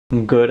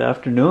Good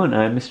afternoon,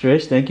 I'm Mr.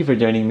 H. Thank you for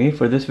joining me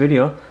for this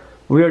video.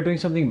 We are doing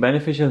something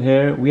beneficial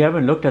here. We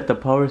haven't looked at the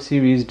power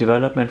series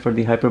development for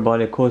the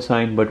hyperbolic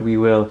cosine, but we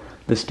will.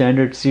 The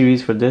standard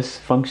series for this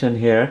function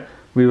here,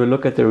 we will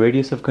look at the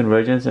radius of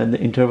convergence and the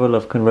interval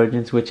of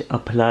convergence which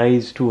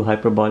applies to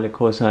hyperbolic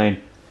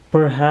cosine.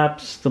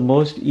 Perhaps the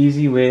most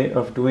easy way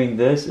of doing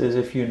this is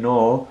if you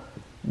know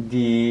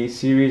the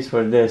series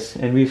for this,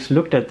 and we've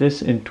looked at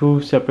this in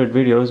two separate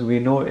videos. We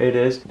know it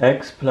is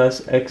x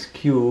plus x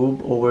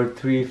cubed over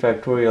 3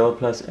 factorial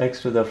plus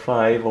x to the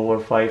 5 over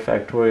 5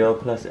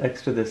 factorial plus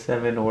x to the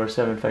 7 over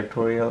 7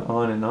 factorial,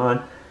 on and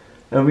on.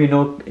 And we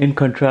know, in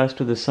contrast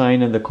to the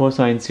sine and the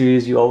cosine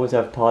series, you always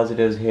have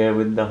positives here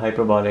with the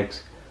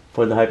hyperbolics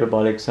for the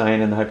hyperbolic sine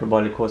and the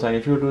hyperbolic cosine.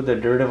 If you do the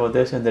derivative of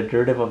this and the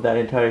derivative of that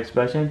entire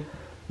expression,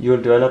 you will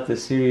develop the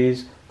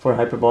series for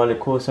hyperbolic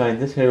cosine.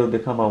 This here will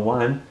become a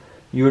 1.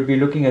 You would be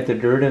looking at the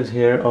derivatives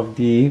here of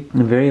the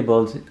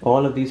variables.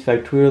 All of these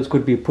factorials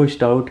could be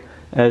pushed out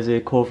as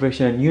a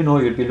coefficient. You know,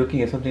 you'd be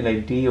looking at something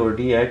like d or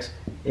dx,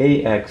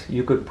 ax.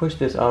 You could push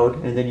this out,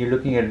 and then you're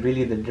looking at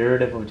really the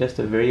derivative of just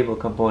a variable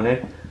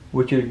component,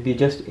 which would be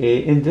just a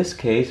in this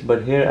case.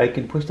 But here I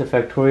can push the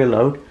factorial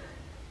out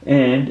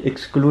and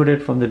exclude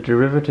it from the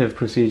derivative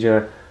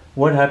procedure.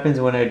 What happens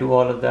when I do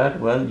all of that?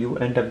 Well, you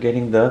end up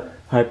getting the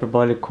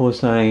hyperbolic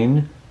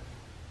cosine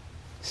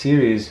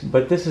series,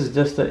 but this is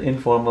just the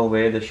informal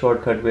way, the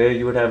shortcut way.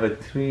 You would have a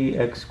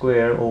 3x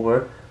squared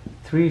over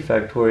 3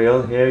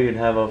 factorial. Here you'd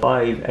have a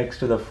 5x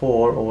to the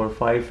 4 over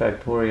 5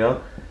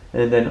 factorial,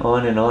 and then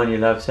on and on.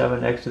 You'll have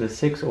 7x to the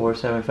 6 over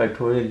 7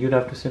 factorial. You'd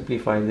have to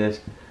simplify this.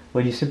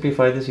 When you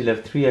simplify this, you'll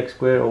have 3x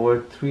squared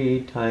over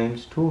 3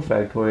 times 2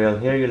 factorial.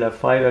 Here you'll have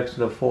 5x to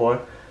the 4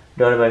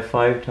 divided by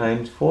 5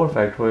 times 4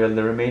 factorial.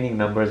 The remaining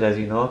numbers, as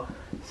you know,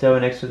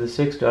 7x to the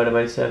 6 divided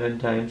by 7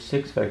 times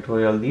 6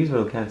 factorial. These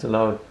will cancel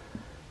out.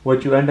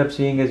 What you end up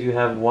seeing is you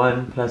have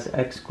 1 plus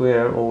x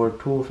squared over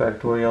 2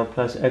 factorial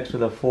plus x to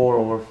the 4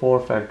 over 4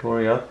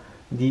 factorial.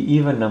 The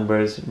even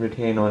numbers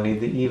retain only,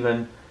 the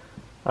even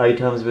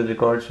items with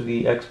regards to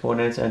the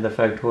exponents and the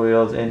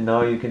factorials, and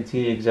now you can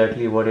see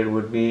exactly what it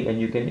would be,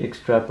 and you can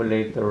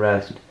extrapolate the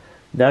rest.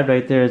 That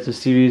right there is the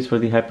series for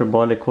the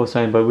hyperbolic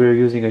cosine, but we're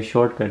using a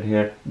shortcut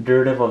here.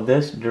 Derivative of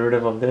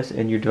this,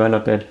 and you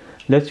develop it.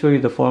 Let's show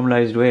you the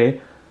formalized way.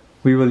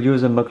 We will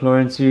use a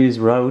Maclaurin series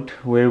route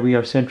where we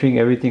are centering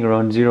everything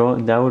around 0,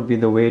 and that would be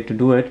the way to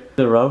do it.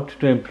 The route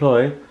to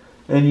employ,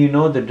 and you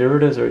know the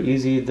derivatives are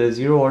easy. The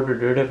 0 order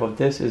derivative of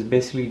this is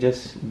basically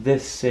just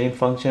this same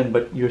function,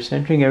 but you're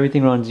centering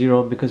everything around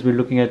 0 because we're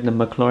looking at the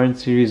Maclaurin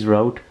series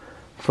route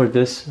for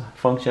this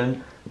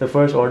function. The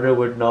first order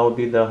would now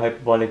be the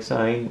hyperbolic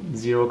sine,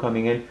 0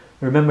 coming in.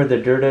 Remember, the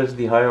derivatives,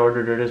 the higher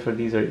order derivatives for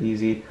these are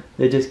easy.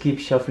 They just keep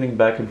shuffling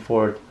back and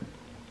forth.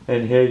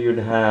 And here you'd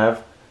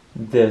have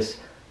this.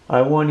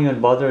 I won't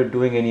even bother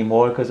doing any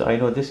more because I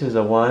know this is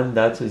a 1,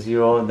 that's a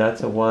 0,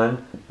 that's a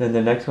 1, then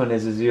the next one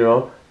is a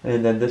 0,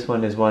 and then this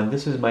one is 1.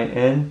 This is my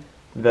n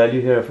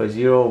value here of a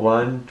 0,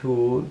 1,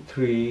 2,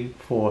 3,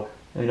 4,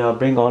 and I'll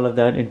bring all of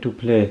that into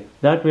play.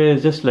 That way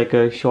is just like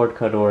a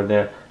shortcut over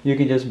there. You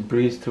can just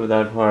breeze through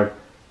that part.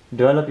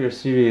 Develop your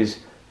series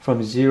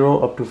from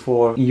 0 up to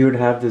 4. You'd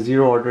have the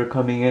 0 order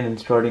coming in and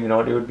starting it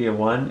out. It would be a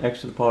 1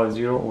 x to the power of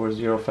 0 over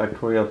 0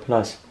 factorial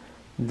plus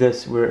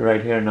this. We're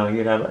right here now.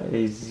 You'd have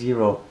a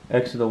 0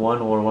 x to the 1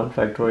 over 1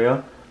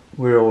 factorial.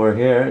 We're over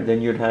here.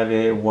 Then you'd have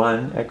a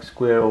 1 x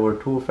squared over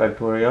 2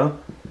 factorial.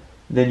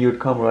 Then you'd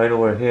come right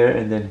over here,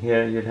 and then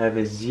here you'd have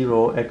a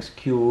 0 x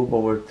cubed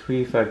over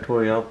 3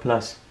 factorial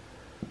plus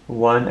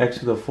 1 x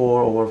to the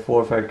 4 over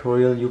 4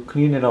 factorial. You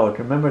clean it out.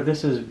 Remember,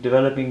 this is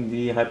developing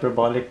the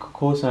hyperbolic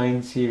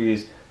cosine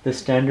series, the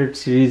standard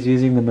series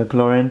using the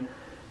Maclaurin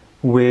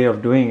way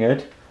of doing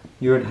it.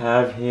 You would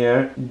have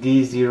here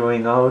d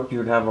zeroing out.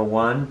 You'd have a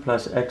 1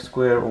 plus x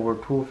squared over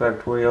 2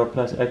 factorial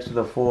plus x to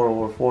the 4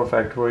 over 4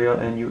 factorial,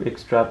 and you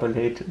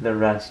extrapolate the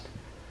rest.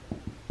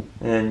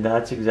 And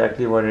that's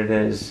exactly what it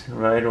is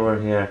right over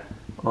here,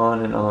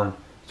 on and on.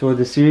 So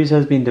the series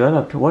has been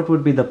developed. What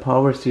would be the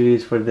power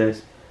series for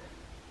this?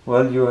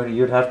 Well,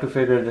 you'd have to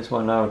figure this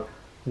one out.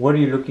 What are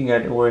you looking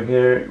at over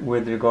here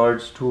with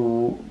regards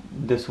to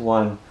this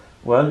one?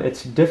 Well,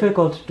 it's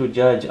difficult to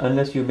judge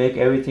unless you make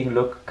everything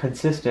look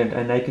consistent,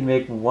 and I can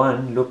make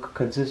 1 look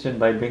consistent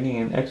by bringing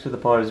in x to the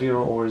power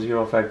 0 over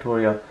 0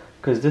 factorial,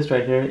 because this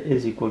right here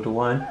is equal to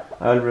 1.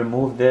 I'll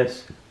remove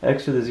this,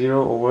 x to the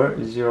 0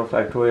 over 0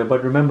 factorial.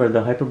 But remember,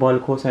 the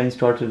hyperbolic cosine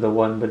starts with the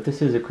 1, but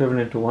this is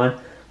equivalent to 1.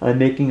 I'm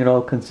making it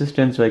all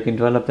consistent so I can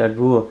develop that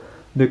rule,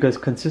 because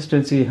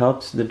consistency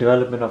helps the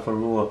development of a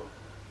rule.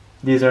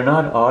 These are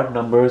not odd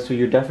numbers, so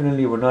you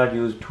definitely would not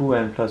use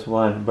 2n plus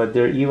 1, but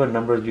they're even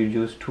numbers, you'd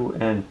use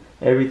 2n.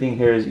 Everything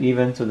here is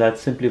even, so that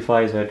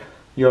simplifies it.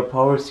 Your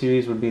power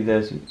series would be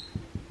this.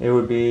 It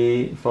would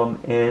be from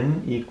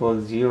n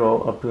equals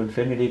 0 up to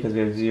infinity, because we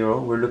have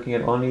 0. We're looking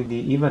at only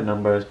the even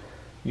numbers.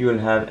 You will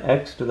have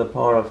x to the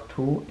power of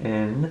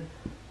 2n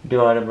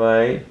divided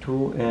by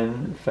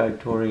 2n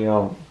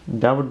factorial.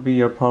 That would be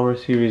your power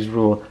series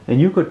rule,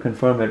 and you could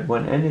confirm it.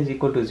 When n is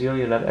equal to 0,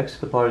 you'll have x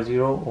to the power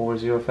 0 over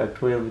 0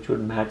 factorial, which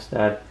would match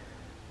that.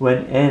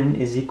 When n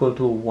is equal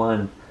to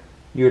 1,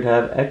 you'd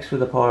have x to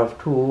the power of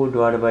 2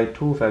 divided by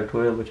 2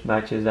 factorial, which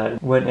matches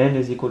that. When n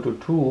is equal to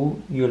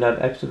 2, you'll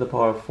have x to the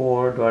power of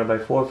 4 divided by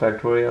 4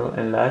 factorial.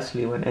 And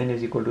lastly, when n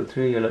is equal to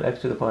 3, you'll have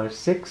x to the power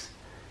 6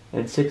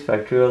 and 6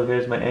 factorial.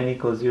 Here's my n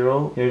equals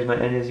 0. Here's my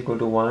n is equal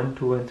to 1,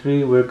 2, and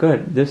 3. We're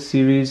good. This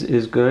series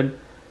is good.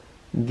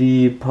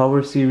 The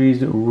power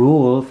series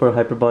rule for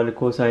hyperbolic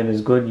cosine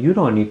is good. You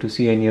don't need to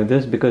see any of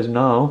this, because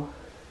now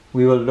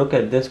we will look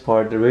at this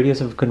part, the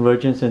radius of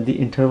convergence and the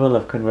interval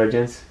of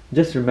convergence.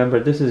 Just remember,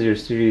 this is your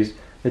series.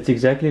 It's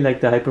exactly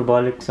like the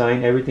hyperbolic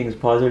sine. Everything is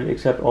positive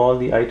except all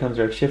the items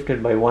are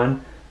shifted by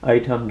one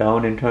item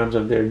down in terms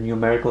of their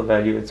numerical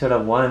value. Instead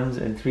of 1s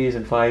and 3s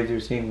and 5s, you're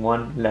seeing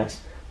 1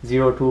 less.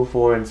 0, 2,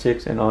 4, and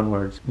 6, and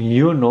onwards.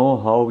 You know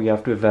how we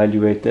have to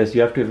evaluate this.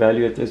 You have to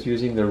evaluate this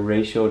using the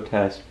ratio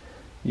test.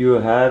 You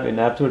have in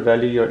absolute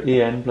value your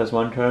an plus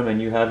 1 term,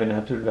 and you have in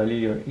absolute value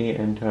your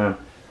an term.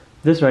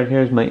 This right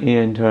here is my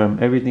an term.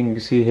 Everything you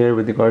see here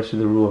with regards to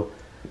the rule,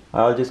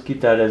 I'll just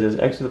keep that as is.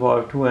 X to the power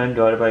of 2n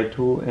divided by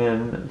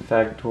 2n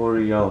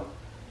factorial.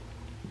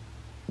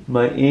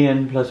 My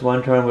an plus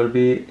 1 term will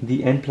be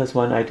the n plus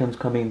 1 items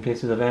coming in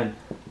places of n.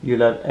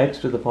 You'll have x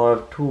to the power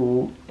of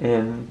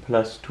 2n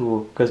plus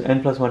 2, because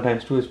n plus 1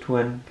 times 2 is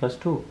 2n plus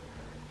 2.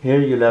 Here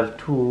you'll have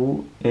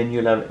 2 and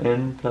you'll have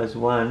n plus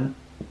 1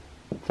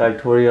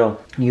 factorial.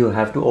 You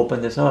have to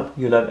open this up.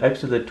 You'll have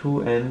x to the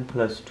 2n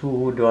plus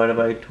 2 divided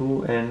by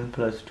 2n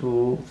plus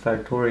 2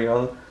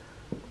 factorial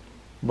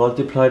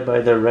multiplied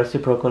by the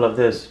reciprocal of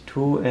this,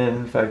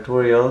 2n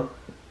factorial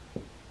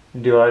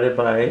divided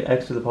by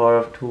x to the power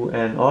of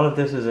 2n. All of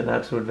this is an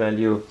absolute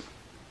value.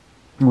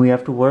 We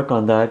have to work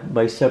on that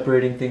by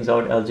separating things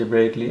out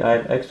algebraically. I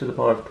have x to the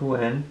power of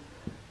 2n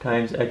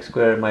times x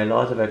squared, my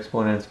laws of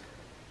exponents.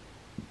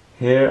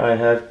 Here I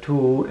have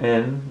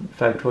 2n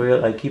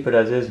factorial. I keep it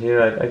as is. Here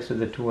I have x to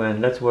the 2n.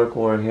 Let's work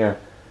over here.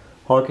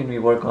 How can we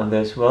work on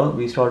this? Well,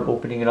 we start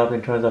opening it up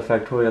in terms of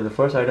factorial. The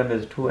first item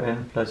is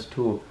 2n plus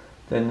 2.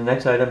 Then the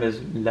next item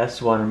is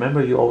less 1.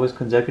 Remember, you always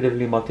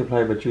consecutively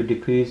multiply, but you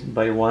decrease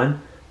by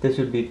 1. This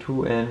would be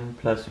 2n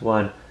plus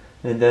 1.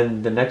 And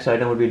then the next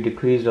item would be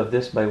decreased of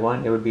this by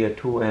 1. It would be a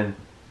 2n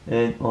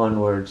and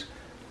onwards.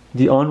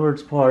 The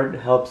onwards part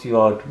helps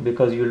you out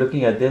because you're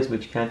looking at this,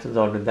 which cancels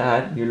out with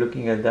that. You're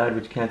looking at that,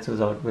 which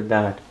cancels out with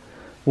that.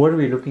 What are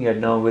we looking at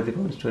now with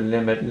regards to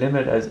limit?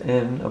 Limit as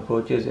n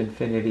approaches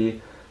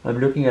infinity. I'm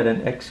looking at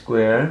an x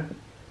square,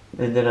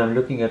 and then I'm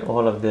looking at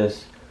all of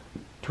this.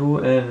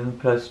 2n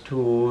plus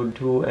 2,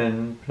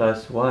 2n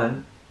plus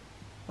 1.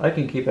 I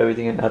can keep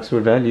everything in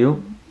absolute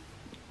value.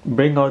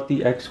 Bring out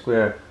the x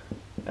square.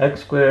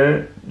 X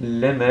square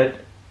limit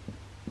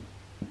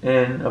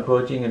n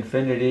approaching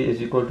infinity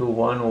is equal to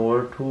 1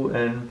 over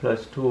 2n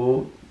plus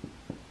 2,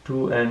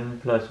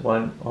 2n plus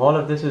 1. All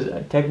of this is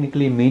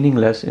technically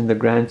meaningless in the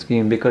grand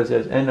scheme, because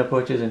as n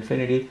approaches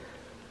infinity,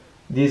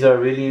 these are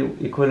really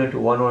equivalent to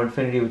 1 over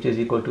infinity, which is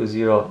equal to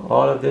 0.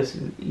 All of this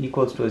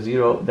equals to a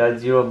 0. That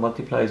 0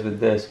 multiplies with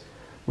this.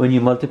 When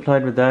you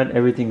multiplied with that,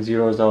 everything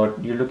zeroes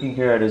out. You're looking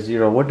here at a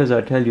 0. What does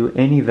that tell you?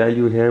 Any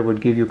value here would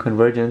give you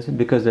convergence,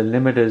 because the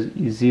limit is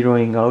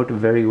zeroing out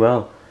very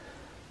well.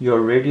 Your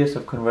radius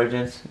of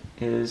convergence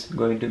is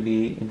going to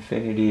be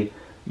infinity.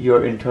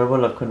 Your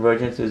interval of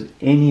convergence is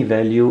any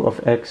value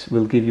of x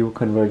will give you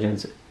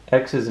convergence.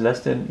 X is less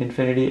than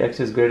infinity, x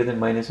is greater than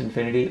minus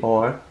infinity,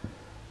 or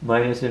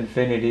minus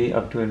infinity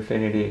up to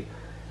infinity.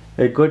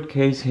 A good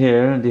case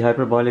here, the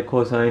hyperbolic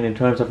cosine in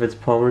terms of its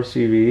power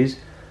series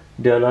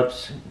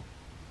develops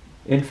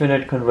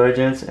infinite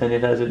convergence, and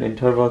it has an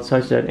interval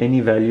such that any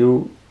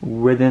value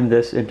within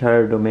this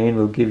entire domain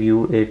will give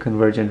you a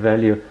convergent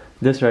value.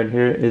 This right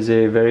here is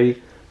a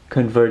very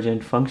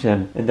convergent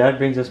function. And that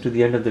brings us to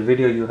the end of the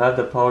video. You have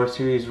the power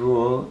series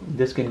rule.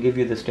 This can give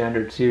you the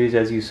standard series.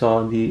 As you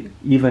saw, the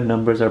even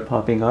numbers are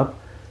popping up.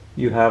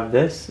 You have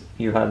this,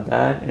 you have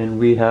that, and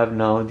we have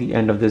now the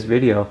end of this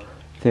video.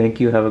 Thank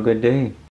you. Have a good day.